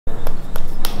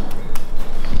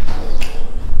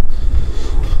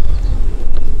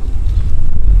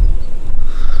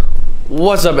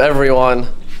What's up, everyone?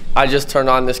 I just turned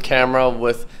on this camera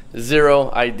with zero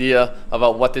idea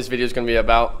about what this video is going to be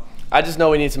about. I just know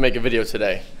we need to make a video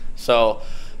today. So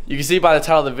you can see by the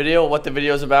title of the video what the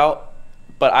video is about,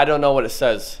 but I don't know what it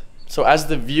says. So as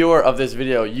the viewer of this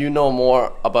video, you know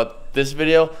more about this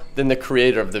video than the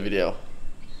creator of the video.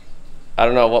 I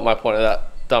don't know what my point of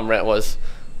that dumb rant was,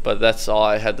 but that's all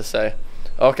I had to say.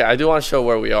 Okay, I do want to show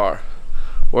where we are.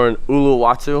 We're in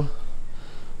Uluwatu,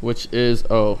 which is,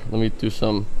 oh, let me do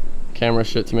some camera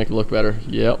shit to make it look better.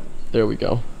 Yep, there we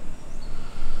go.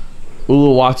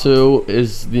 Uluwatu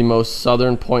is the most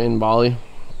southern point in Bali,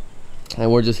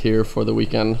 and we're just here for the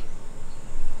weekend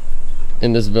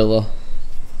in this villa.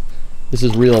 This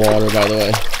is real water, by the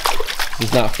way. This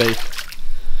is not fake.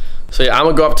 So yeah, I'm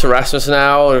gonna go up to Rasmus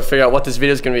now and figure out what this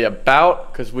video is gonna be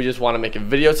about, because we just want to make a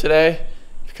video today,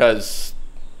 because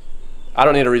I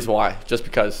don't need a reason why, just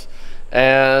because.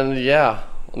 And yeah,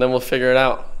 and then we'll figure it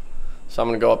out. So I'm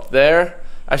gonna go up there.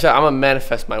 Actually, I'm gonna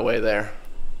manifest my way there,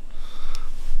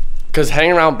 because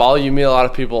hanging around Bali, you meet a lot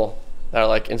of people that are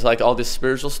like into like all this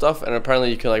spiritual stuff, and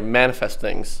apparently you can like manifest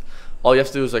things. All you have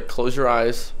to do is like close your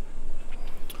eyes,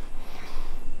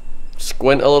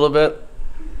 squint a little bit,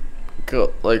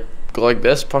 go like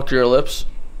this, pucker your lips,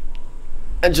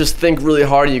 and just think really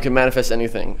hard, and you can manifest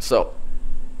anything. So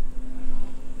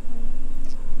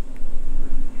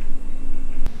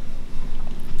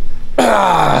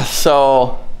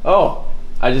oh,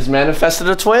 I just manifested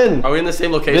a twin. Are we in the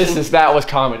same location? That was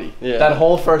comedy. Yeah. That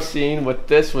whole first scene with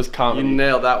this was comedy. You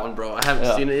nailed that one, bro. I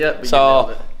haven't seen it yet, but you so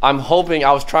nailed it. I'm hoping,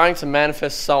 I was trying to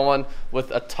manifest someone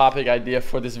with a topic idea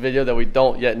for this video that we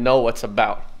don't yet know what's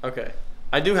about. Okay.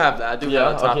 I do have that. I do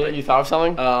have a topic. Okay, you thought of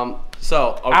something? Ow,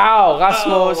 Rasmus.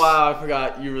 Oh, wow, I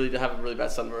forgot. You really have a really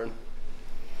bad sunburn.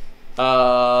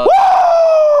 Woo!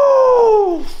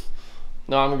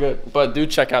 No, I'm good. But do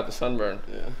check out the sunburn.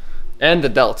 Yeah. And the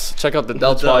delts. Check out the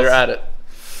delts while you're at it.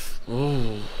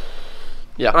 Ooh.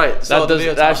 Yeah. All right. So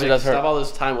that actually does hurt. Stop all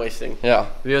this time wasting. Yeah.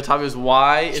 The video topic is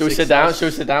why. Should we sit down? Should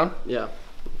we sit down? Yeah.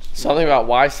 Something about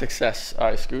why success. All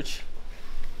right, scooch.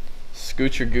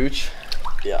 Scooch your gooch.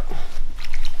 Yeah.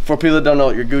 For people that don't know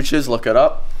what your gooch is, look it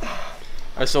up. All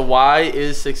right. So why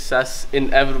is success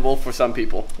inevitable for some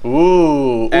people?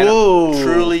 Ooh. And ooh.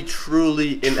 Truly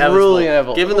inevitable. Truly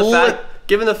inevitable.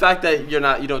 Given the fact that you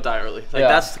don't die early. Like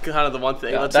that's kind of the one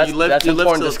thing. Yeah, Let's say you live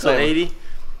till 80.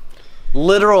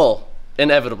 Literal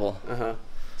inevitable.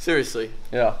 Seriously.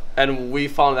 Yeah. And we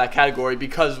fall in that category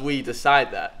because we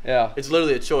decide that. Yeah. It's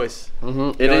literally a choice.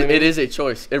 It is a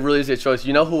choice. It really is a choice.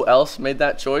 You know who else made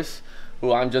that choice?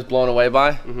 Who I'm just blown away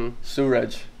by?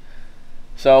 Suraj.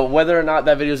 So whether or not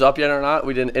that video's up yet or not,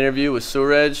 we did an interview with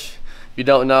Suraj. If you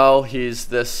don't know, he's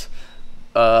this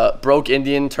broke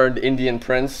Indian turned Indian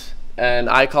prince. And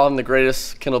I call him the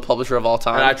greatest Kindle publisher of all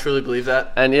time. And I truly believe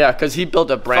that. And yeah, because he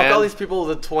built a brand. Fuck all these people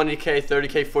with the 20K,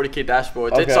 30K, 40K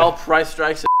dashboards. Okay. It's all price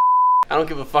strikes. I don't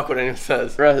give a fuck what anyone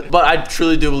says. Right. But I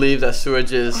truly do believe that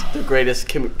Suraj is the greatest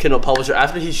Kindle publisher.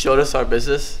 After he showed us our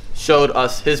business, showed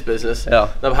us his business, the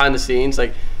behind the scenes,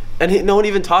 like, and no one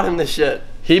even taught him this shit.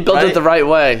 He built it the right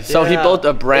way. So he built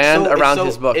a brand around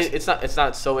his books. It's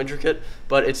not so intricate,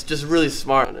 but it's just really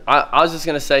smart. I was just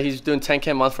gonna say he's doing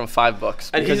 10K a month from 5 books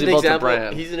because he built a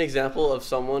brand. He's an example of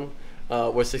someone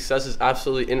where success is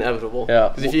absolutely inevitable. Yeah.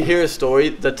 Because if you hear his story,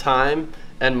 the time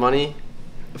and money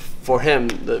for him,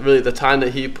 really the time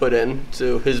that he put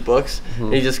into his books,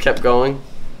 and he just kept going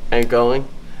and going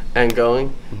and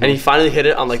going, and he finally hit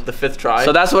it on like the 5th try.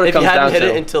 So that's what it comes down to. If he hadn't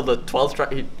hit it until the 12th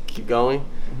try, he'd keep going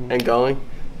and going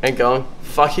and going.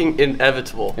 Fucking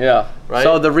inevitable. Yeah. Right.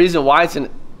 So the reason why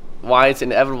it's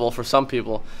inevitable for some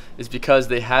people is because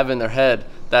they have in their head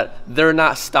that they're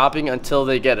not stopping until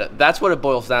they get it. That's what it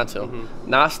boils down to.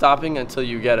 Not stopping until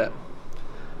you get it.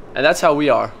 And that's how we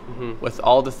are with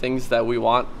all the things that we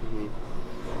want.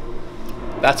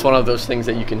 That's one of those things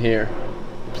that you can hear.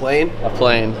 Plane. A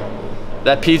plane.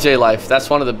 That PJ life. That's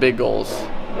one of the big goals.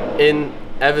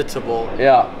 Inevitable.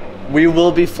 Yeah. We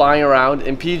will be flying around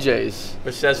in PJs.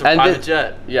 Which stands for private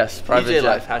jet. Yes, private jet.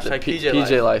 Life. Hashtag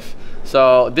PJ life.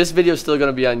 So this video is still going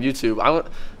to be on YouTube.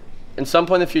 In some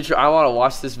point in the future, I want to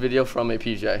watch this video from a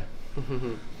PJ.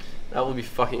 That would be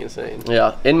fucking insane.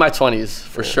 Yeah, in my 20s,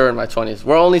 for sure in my 20s.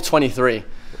 We're only 23.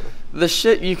 The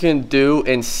shit you can do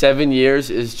in 7 years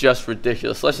is just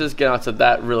ridiculous. Let's just get onto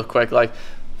that real quick. Like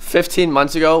 15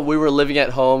 months ago, we were living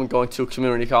at home, going to a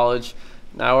community college.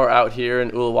 Now we're out here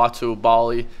in Uluwatu,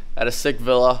 Bali, at a sick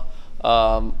villa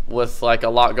with like a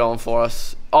lot going for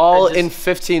us. All in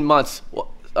 15 months.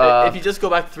 If you just go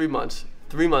back 3 months,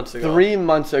 3 months ago. 3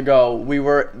 months ago, we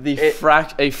were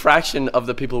a fraction of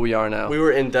the people we are now. We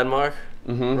were in Denmark.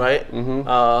 right?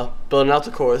 Building out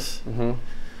the course.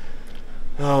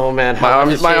 Oh man, My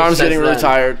arm's getting really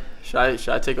tired. Should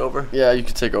I take over? Yeah, you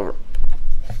can take over.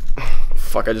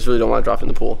 Fuck, I just really don't want to drop it in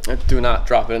the pool. Do not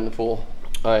drop it in the pool.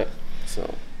 All right,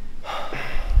 so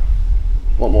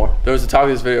One more. there was a topic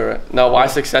of this video, right? No, why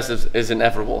success is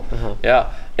inevitable.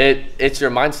 Yeah, it's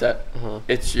your mindset.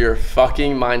 It's your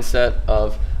fucking mindset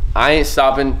of I ain't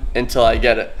stopping until I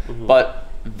get it. But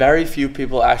very few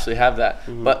people actually have that.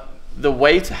 But the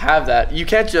way to have that, you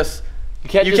can't just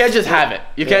have it.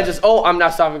 You can't just, oh, I'm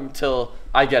not stopping until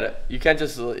I get it. You can't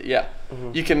just,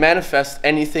 You can manifest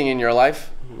anything in your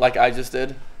life, like I just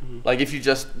did. Like if you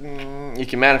just, you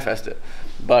can manifest it.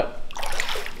 But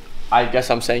I guess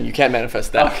I'm saying you can't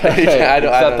manifest that. Okay, I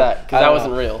don't accept that, because that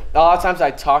wasn't know. real. A lot of times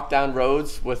I talk down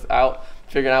roads without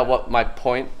figuring out what my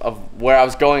point of where I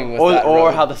was going with that road.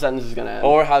 Or how the sentence is gonna end.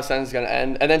 Or how the sentence is gonna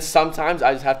end. And then sometimes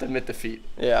I just have to admit defeat.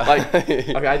 Yeah. Like,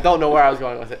 okay, I don't know where I was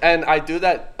going with it. And I do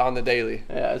that on the daily.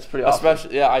 Yeah, it's pretty awesome.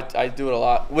 Especially, I do it a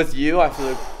lot. With you, I feel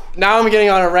like, now I'm getting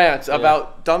on a rant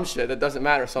about dumb shit that doesn't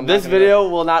matter. So this video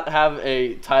will not have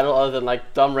a title other than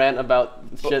like dumb rant about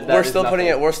shit that we're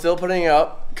still putting it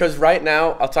up because right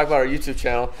now I'll talk about our YouTube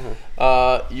channel.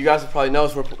 You guys will probably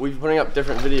notice we're putting up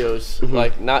different videos,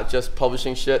 like not just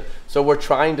publishing shit. So we're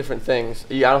trying different things.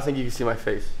 I don't think you can see my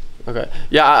face. Okay.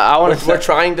 Yeah, I want to. We're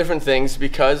trying different things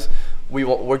because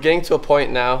we're getting to a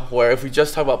point now where if we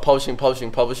just talk about publishing,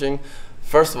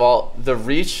 first of all, the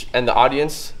reach and the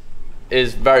audience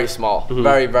is very small,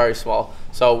 very, very small.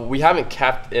 So we haven't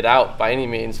capped it out by any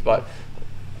means, but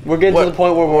we're getting to the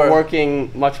point where we're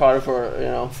working much harder for,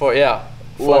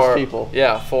 less people.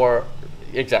 Yeah, for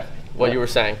exactly what you were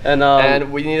saying.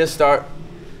 And we need to start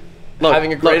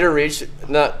having a greater reach,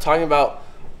 not talking about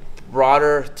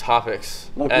broader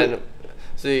topics.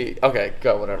 Okay,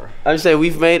 go, whatever. I'm saying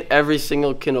we've made every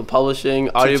single Kindle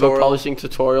publishing, audiobook publishing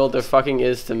tutorial there fucking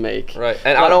is to make. Right,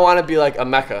 and I don't want to be like a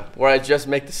mecca where I just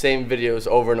make the same videos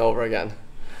over and over again.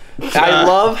 I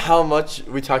love how much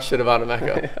we talk shit about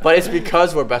Emeka, but it's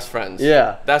because we're best friends.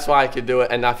 Yeah. That's why I could do it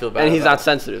and not feel bad. And he's not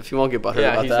sensitive. He won't get butthurt about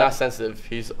that. Yeah, he's not sensitive.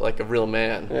 He's like a real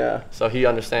man. Yeah. So he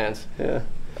understands. Yeah.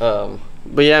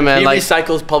 But yeah, man, he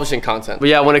recycles publishing content. But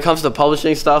yeah, when it comes to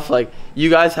publishing stuff, like you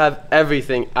guys have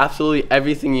everything, absolutely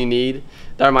everything you need.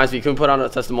 That reminds me, can we put on a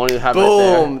testimonial to have right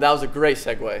there? Boom! That was a great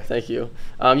segue. Thank you.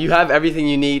 You have everything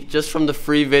you need just from the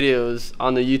free videos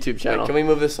on the YouTube channel. Wait, can we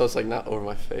move this so it's like not over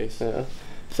my face? Yeah.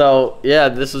 So yeah,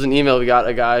 this was an email we got.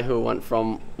 A guy who went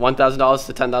from $1,000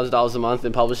 to $10,000 a month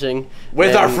in publishing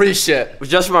with our free shit.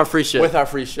 Just from our free shit. With our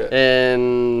free shit.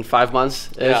 In 5 months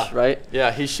ish, right?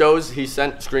 Yeah, he sent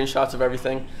screenshots of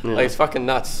everything. Yeah. Like it's fucking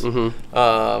nuts.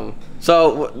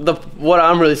 So what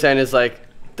I'm really saying is like,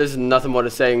 there's nothing more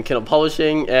to say in Kindle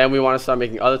publishing, and we want to start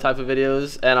making other type of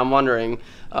videos. And I'm wondering,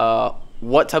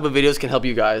 what type of videos can help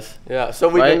you guys? Yeah, so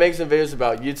we can make some videos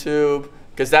about YouTube.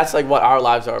 Because that's like what our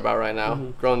lives are about right now,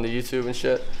 growing the YouTube and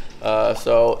shit.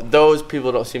 So those people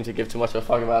don't seem to give too much of a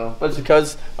fuck about them. But it's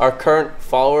because our current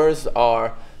followers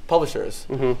are publishers.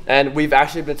 And we've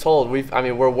actually been told,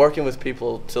 we're working with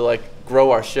people to like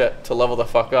grow our shit, to level the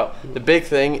fuck up. The big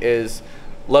thing is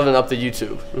leveling up the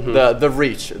YouTube, the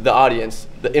reach, the audience,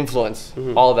 the influence,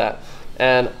 all of that.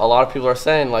 And a lot of people are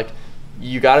saying like,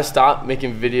 you gotta stop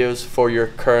making videos for your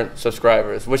current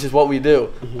subscribers, which is what we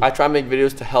do. I try to make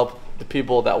videos to help the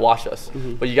people that watch us,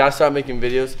 but you gotta start making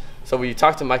videos. So we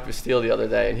talked to Mike Bastille the other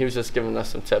day, and he was just giving us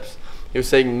some tips. He was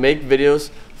saying make videos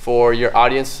for your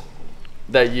audience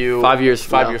that you 5 years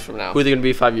from now. Who are they gonna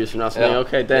be 5 years from now? So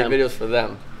okay, damn. Make videos for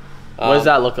them. What does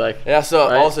that look like? Yeah. So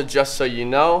also just so you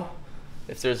know,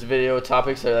 if there's video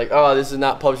topics that are like, oh, this is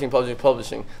not publishing.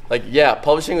 Like, yeah,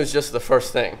 publishing is just the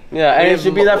first thing. Yeah, and it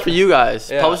should be that for you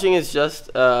guys. Yeah. Publishing is just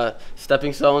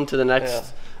stepping stone to the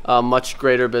next. Much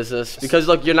greater business, because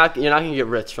look, you're not gonna get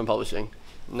rich from publishing.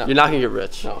 No, you're not gonna get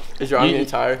rich. No. Is your arm getting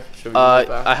tired? Should we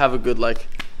I have a good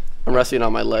I'm resting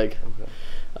on my leg.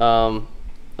 Okay.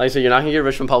 Like I said, you're not gonna get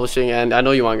rich from publishing, and I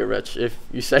know you want to get rich. If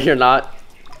you say you're not,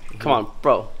 come on,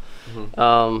 bro.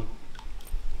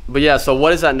 But yeah, so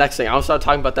what is that next thing? I'll start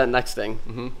talking about that next thing.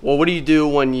 Well, what do you do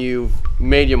when you've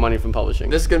made your money from publishing?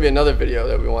 This is gonna be another video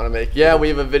that we want to make. Yeah, we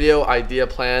have a video idea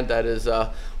plan that is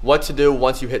what to do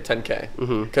once you hit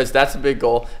 10K, because that's a big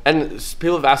goal. And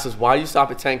people have asked us, why do you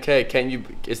stop at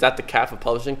 10K? Is that the cap of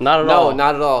publishing? Not at all. No,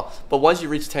 not at all. But once you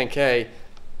reach 10K,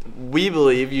 we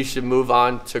believe you should move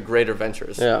on to greater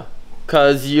ventures. Yeah,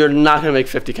 because you're not gonna make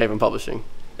 50K from publishing.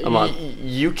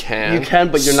 You can. You can,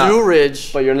 but you're not.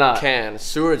 Sewerage, but you're not. Can.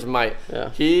 Sewerage might.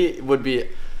 Yeah.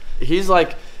 He's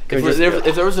like,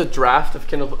 if there was a draft of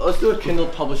Kindle, let's do a Kindle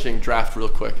publishing draft real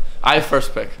quick. I have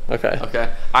first pick. Okay.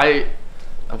 Okay.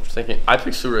 I'm thinking. I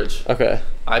pick Suraj. Okay.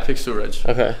 I pick Suraj.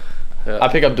 Okay. Yeah. I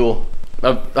pick Abdul.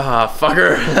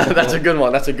 Fucker. That's a good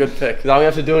one. That's a good pick. Cause I don't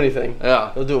have to do anything.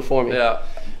 Yeah. He'll do it for me. Yeah.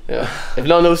 Yeah. If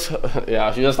no one knows,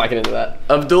 yeah, she's just not getting into that.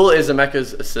 Abdul is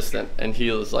Emeka's assistant, and he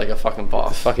is like a fucking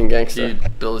boss. Fucking gangster. He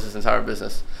builds his entire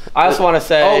business. I just want to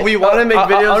say. Oh, we want to make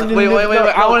videos. Wait. No.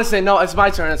 I want to say no. It's my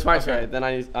turn. It's my Okay, turn. then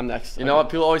I'm next. You know what?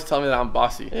 People always tell me that I'm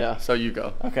bossy. Yeah. So you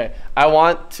go. Okay. I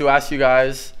want to ask you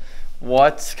guys,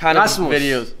 what kind of Rasmus.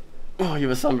 videos? Oh, you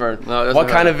have a sunburn. No, it doesn't what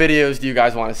kind matter. of videos do you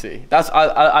guys want to see? That's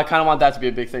I kind of want that to be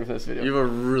a big thing for this video. You have a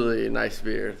really nice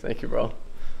beard. Thank you, bro.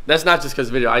 That's not just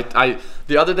because video. I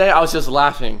the other day I was just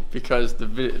laughing because the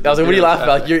video. I was like, what are you laughing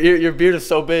about? Your beard is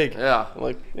so big. Yeah. I'm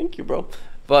like, thank you, bro.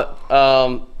 But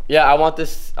yeah, I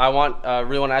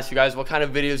really want to ask you guys, what kind of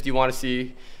videos do you want to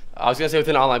see? I was gonna say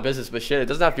within online business, but shit, it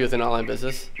doesn't have to be within online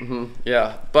business.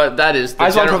 Yeah, but that is the I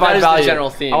just want to provide value. the general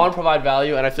theme. I want to provide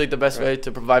value, and I feel like the best way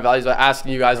to provide value is by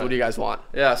asking you guys, what do you guys want?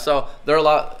 Yeah, so there are a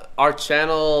lot. Our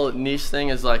channel niche thing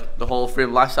is like the whole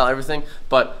freedom lifestyle, everything.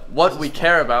 But what we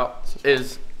care about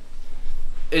is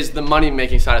the money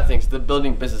making side of things, the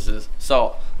building businesses.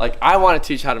 So like, I want to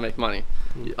teach how to make money.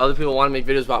 Other people want to make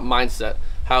videos about mindset,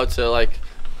 how to like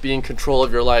be in control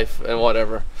of your life and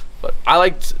whatever. But I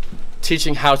like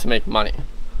teaching how to make money.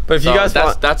 But if you guys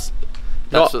that's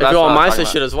if you want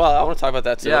mindset shit as well, I want to talk about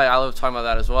that too. Yeah, I love talking about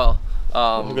that as well.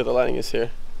 Look at the lighting is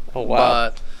here. Oh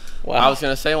wow. But I was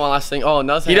gonna say one last thing. Oh,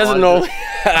 another thing. He doesn't know.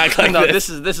 Act like No, this.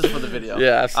 this is for the video.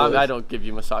 Yeah, absolutely. I don't give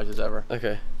you massages ever.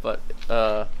 Okay. But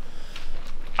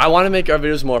I want to make our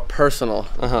videos more personal.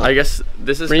 I guess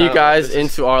this is Bring you kinda guys like,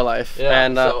 into our life. Yeah,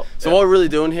 And so what we're really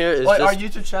doing here is our just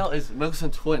YouTube channel is Milks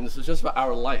and Twins. It's just about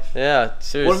our life. yeah,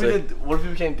 seriously. What if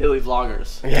we became daily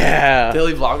vloggers? Yeah.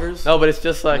 Daily vloggers? No, but it's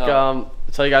just like No.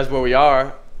 tell you guys where we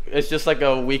are. It's just like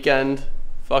a weekend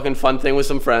fucking fun thing with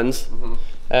some friends.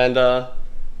 And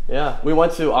yeah, we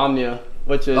went to Omnia,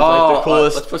 which is like the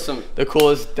coolest let's put some. the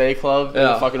coolest day club in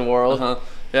the fucking world.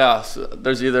 Yeah, so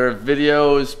there's either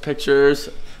videos, pictures,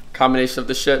 combination of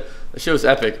the shit. The shit was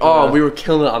epic. Oh, Yeah. we were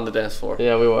killing it on the dance floor.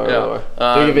 Yeah, we were. Yeah. We were.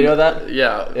 Do you video of that?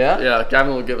 Yeah. Yeah? Yeah.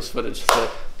 Gavin will give us footage.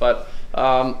 But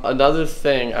another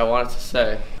thing I wanted to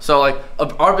say. So like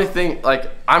our big thing, like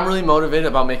I'm really motivated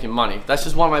about making money. That's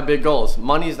just one of my big goals.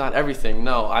 Money is not everything.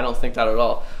 No, I don't think that at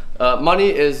all. Money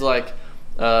is like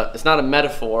it's not a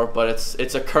metaphor, but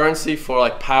it's a currency for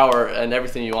like power and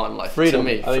everything you want in life. Freedom.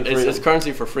 To me, I think it's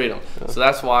currency for freedom. Yeah. So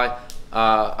that's why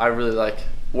I really like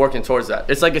working towards that.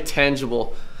 It's like a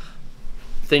tangible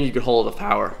thing you could hold of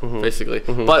power, basically.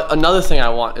 But another thing I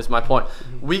want is my point.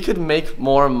 We could make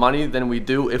more money than we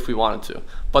do if we wanted to.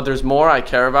 But there's more I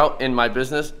care about in my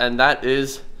business, and that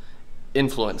is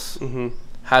influence.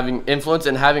 Having influence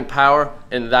and having power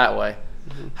in that way.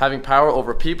 Having power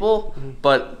over people,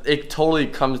 but it totally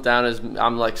comes down as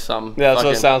I'm like some. Yeah, that's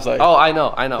what it sounds like. Oh, I know.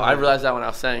 I realized that when I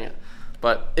was saying it.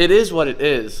 But it is what it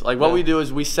is. Like what we do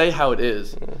is we say how it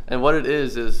is, and what it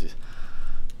is,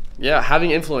 yeah, having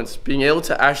influence, being able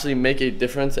to actually make a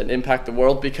difference and impact the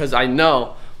world. Because I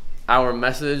know our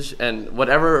message and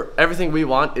everything we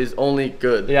want is only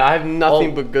good. Yeah, I have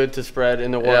nothing but good to spread in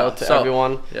the world to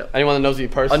everyone. Yeah. Anyone that knows me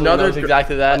personally knows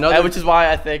exactly that. Which is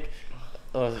why I think.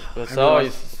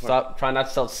 Stop trying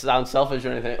not to sound selfish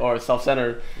or anything or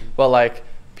self-centered, but like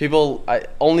people,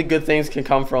 only good things can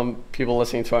come from people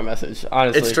listening to our message.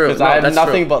 Honestly, it's true. Because I have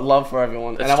nothing but love for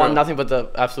everyone, and I want nothing but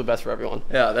the absolute best for everyone.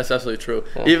 Yeah, that's absolutely true.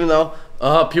 Yeah. Even though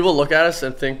people look at us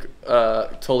and think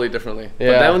totally differently,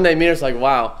 but then when they meet us, like,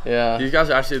 wow, these guys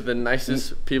are actually the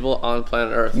nicest people on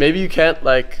planet Earth. Maybe you can't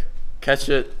like catch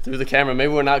it through the camera.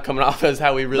 Maybe we're not coming off as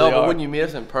how we really are. No, but when you meet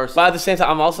us in person. But at the same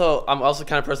time, I'm also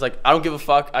kind of person like I don't give a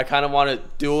fuck. I kind of want to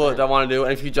do what I want to do,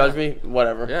 and if you judge me,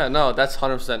 whatever. Yeah, no, that's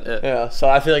 100% it. Yeah, so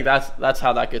I feel like that's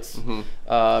how that gets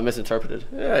misinterpreted.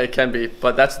 Yeah, it can be,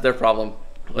 but that's their problem,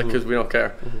 like because we don't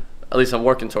care. At least I'm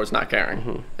working towards not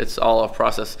caring. It's all a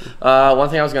process. One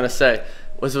thing I was gonna say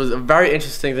was a very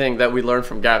interesting thing that we learned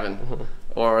from Gavin,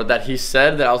 or that he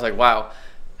said that I was like, wow.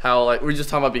 How like we were just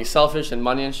talking about being selfish and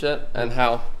money and shit, and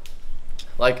how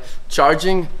like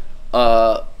charging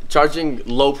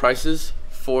low prices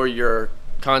for your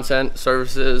content,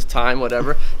 services, time,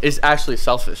 whatever is actually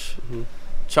selfish.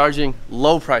 Charging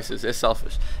low prices is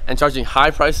selfish, and charging high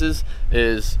prices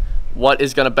is what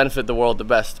is going to benefit the world the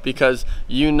best, because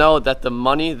you know that the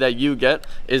money that you get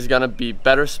is going to be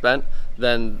better spent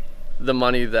than the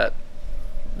money that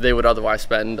they would otherwise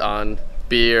spend on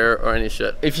beer or any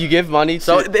shit. If you give money to,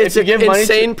 So it's an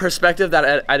insane to, perspective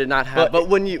that I did not have. But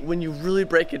when you really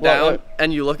break it down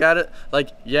and you look at it, like,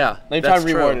 yeah, let me try to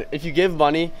reword it. If you give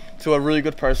money to a really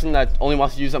good person that only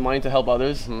wants to use that money to help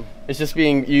others, it's just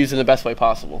being used in the best way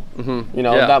possible. You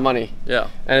know, that money. Yeah.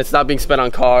 And it's not being spent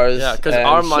on cars. Yeah, because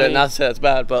our money. Not to say that's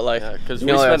bad, but like, because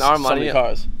we spend our money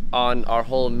on our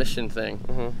whole mission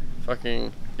thing,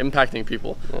 fucking impacting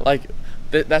people. Like,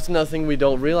 that's another thing we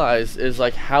don't realize is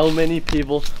like how many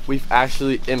people we've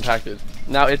actually impacted.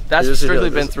 Now that's strictly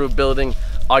been through building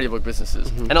audiobook businesses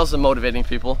and also motivating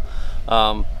people.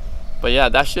 But yeah,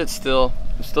 that shit's I'm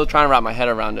still trying to wrap my head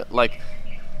around it. Like,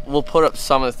 we'll put up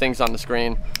some of the things on the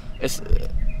screen. It's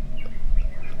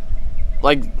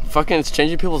like fucking, it's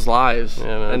changing people's lives,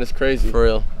 and it's crazy for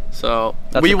real. So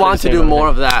we want to do more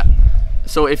of that.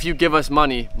 So if you give us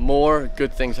money, more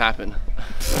good things happen.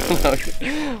 Like,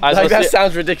 that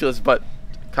sounds ridiculous, but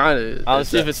kind of. I'll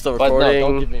see if it's still recording. No,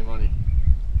 don't give me money.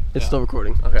 It's still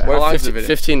recording. Okay. How long is the video?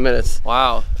 15 minutes.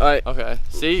 Wow. All right. Okay.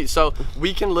 See, so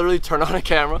we can literally turn on a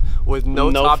camera with no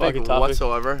topic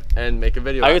whatsoever and make a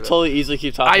video. I could totally easily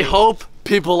keep talking. I hope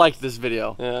people like this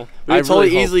video. Yeah. We could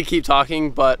totally easily keep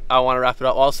talking, but I want to wrap it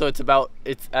up. Also, it's at about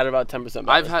 10%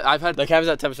 battery. I've had the camera's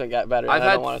at 10% battery. I've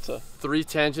had 3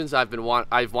 tangents I've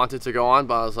wanted to go on,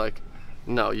 but I was like,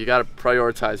 no, you gotta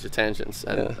prioritize your tangents,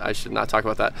 and I should not talk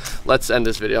about that. Let's end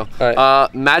this video. All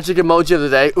right. Magic emoji of the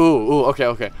day. Ooh,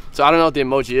 okay. So I don't know what the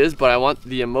emoji is, but I want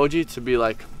the emoji to be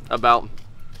like about.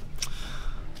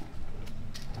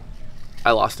 I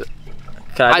lost it.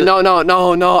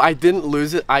 No, I didn't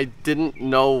lose it. I didn't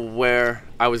know where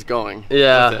I was going.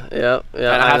 Yeah. And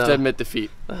I have to admit defeat.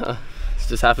 It's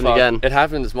just happened again. It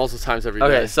happens multiple times every day.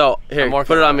 Okay, so here,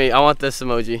 put it on me. I want this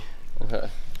emoji. Okay.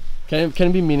 Can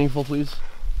it be meaningful, please?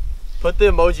 Put the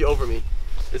emoji over me.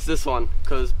 It's this one,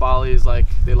 because Bali is like,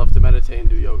 they love to meditate and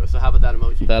do yoga. So how about that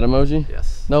emoji? That emoji?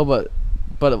 Yes. No, but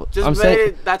just I'm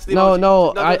saying that's the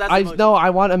emoji. No, I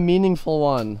want a meaningful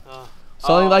one.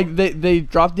 Something like they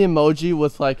dropped the emoji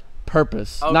with like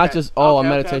purpose, not just a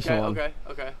meditation one.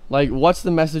 Okay. Like, what's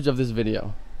the message of this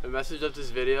video? The message of this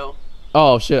video?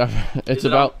 Oh shit! It's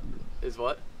about. Is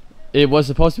what? It was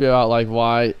supposed to be about like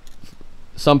why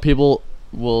some people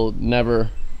will never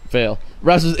fail.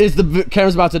 Is the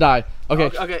camera's about to die?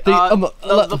 Okay. Okay.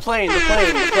 The plane.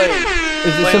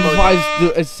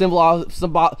 It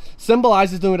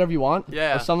symbolizes doing whatever you want.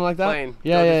 Yeah. Or something like that. Plane.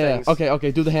 Yeah.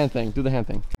 Okay. Do the hand thing.